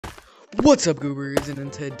What's up, goobers? And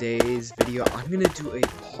in today's video, I'm gonna do a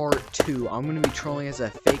part 2. I'm gonna be trolling as a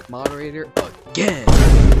fake moderator again.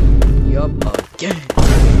 Yup, again.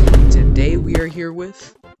 Today we are here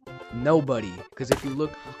with nobody. Because if you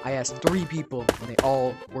look, I asked 3 people and they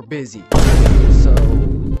all were busy. So,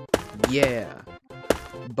 yeah.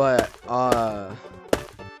 But,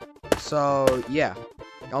 yeah.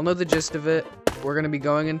 Y'all know the gist of it. We're gonna be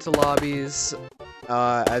going into lobbies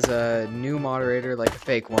as a new moderator, like a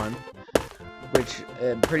fake one. Which,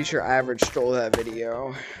 I'm pretty sure Average stole that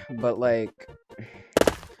video, but like,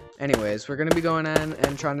 anyways, we're gonna be going in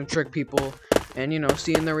and trying to trick people, and you know,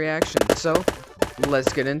 seeing the reaction. So,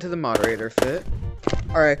 let's get into the moderator fit.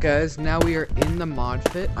 Alright guys, now we are in the mod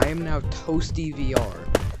fit. I am now Toasty VR.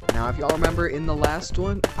 Now, if y'all remember in the last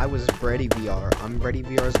one, I was Brady VR. I'm Brady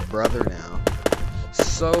VR's brother now.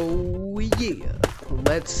 So, yeah,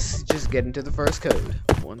 let's just get into the first code.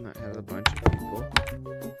 One that has a bunch of people.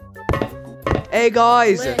 Hey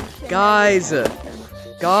guys,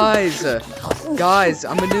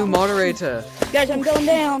 I'm a new moderator. Guys, I'm going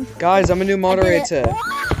down. Guys, I'm a new moderator.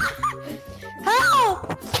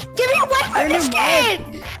 Help! Get me away from this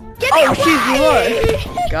kid! Get me away!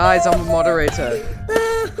 Guys, I'm a moderator.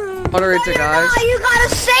 Moderator, guys. You gotta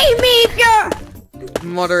save me if you're...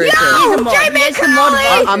 Moderator. Yo,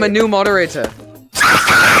 I'm a new moderator.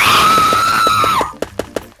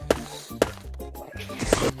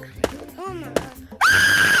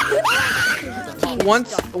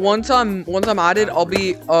 Once I'm added, I'll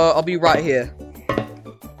be right here.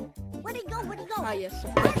 Where'd he go? Ah, yes.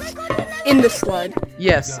 In the sled.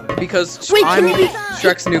 Yes, because Wait, I'm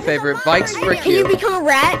Shrek's new favorite. Vikes frick Can you become a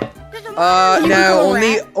rat? No,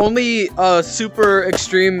 only super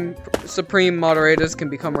extreme supreme moderators can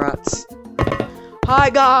become rats.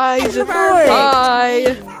 Hi guys!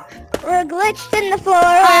 Hi! We're glitched in the floor.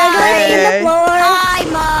 Hi. Hi,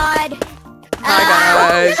 mod. Hi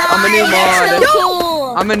guys! I'm a new mod.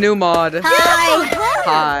 Cool. I'm a new mod. Hi.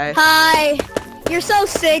 Hi. Hi. You're so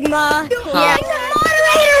Sigma. Hi.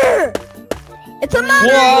 Yeah. It's a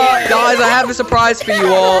moderator. Whoa, guys! I have a surprise for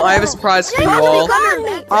you all.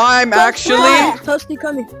 I'm actually Toasty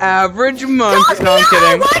coming. Average Monk. No, I'm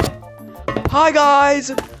kidding. Hi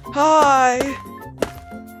guys! Hi!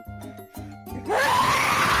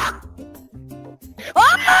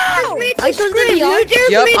 Oh! I Toasty VR.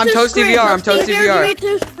 Yep, I'm Toasty VR. I'm Toasty VR.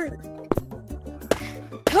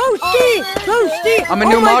 Toasty! I'm a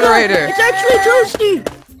new moderator. It's actually Toasty!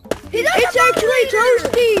 It's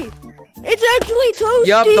actually Toasty!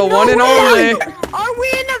 Yup, the one and only. Are we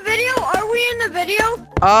in the video?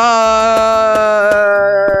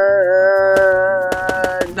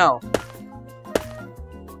 No.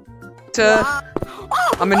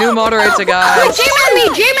 I'm a new moderator, guys. Jam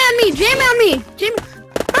on me!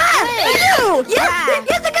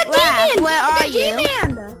 Yes, a good G-Man! Where are you?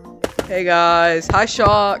 Hey guys. Hi,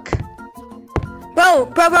 Shock.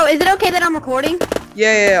 Bro, is it okay that I'm recording?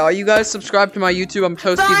 Yeah. Are you guys subscribed to my YouTube? I'm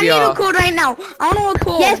Toasty I need to VR. record right now. I want to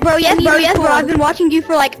record. Yes, bro. I've been watching you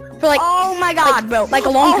for like. Oh my god, bro. Like a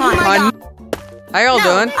long time. How y'all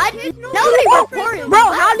doing?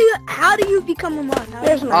 Bro, how do you become a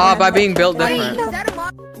mod? By being built different.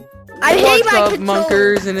 I hate What's my up, controller.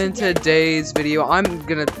 Monkers? And in today's video, I'm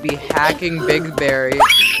gonna be hacking Big Berry.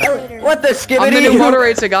 What the skibbity? I'm the new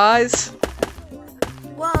moderator, guys.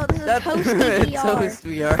 Whoa, this is Toasty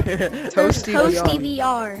VR. Toasty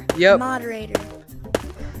VR. Yep. Moderator.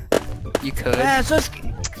 You could.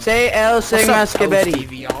 Say L Sigma Skibbity.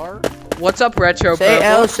 VR? What's up, Retro Say Purple?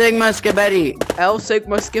 L Sigma Skibbity. L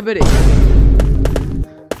Sigma Skibbity.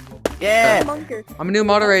 Yeah. I'm a new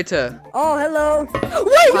moderator. Oh, hello. Wait,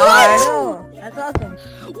 Hi. Oh, that's awesome.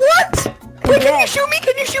 What? Wait, can you shoot me?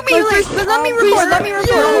 Let me record.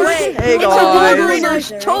 Hey guys.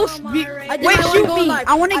 Toast. Wait, shoot me.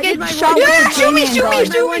 I want to get shot with the shoot me.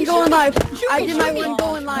 Going live. I did my one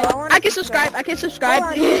going live. I can subscribe. I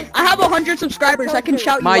have 100 subscribers. I can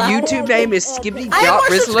shout you My out. YouTube name is I have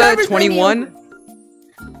more subscribers than Skibbity.Rizzler21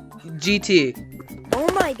 GT. Oh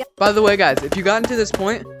my god. By the way, guys, if you got to this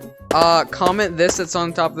point, comment this that's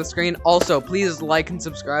on top of the screen. Also, please like and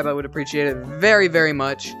subscribe. I would appreciate it very, very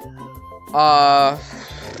much.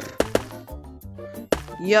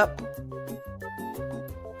 Yep.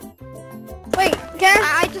 Wait,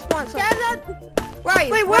 I just want some. Where are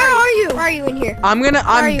you? Wait, where are you? Where are you in here? I'm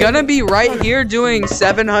gonna be right here doing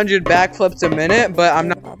 700 backflips a minute, but I'm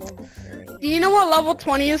not. Do you know what level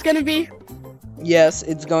 20 is gonna be? Yes,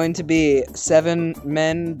 it's going to be 7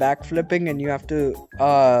 men backflipping, and you have to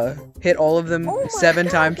hit all of them 7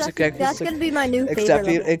 times. That's gonna be my new favorite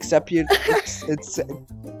level. Except you.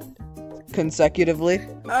 consecutively.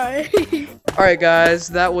 Alright. Alright guys,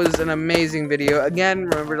 that was an amazing video. Again,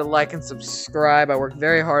 remember to like and subscribe. I worked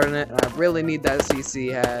very hard on it, and I really need that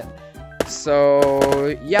CC hat.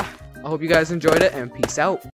 So, yeah. I hope you guys enjoyed it, and peace out.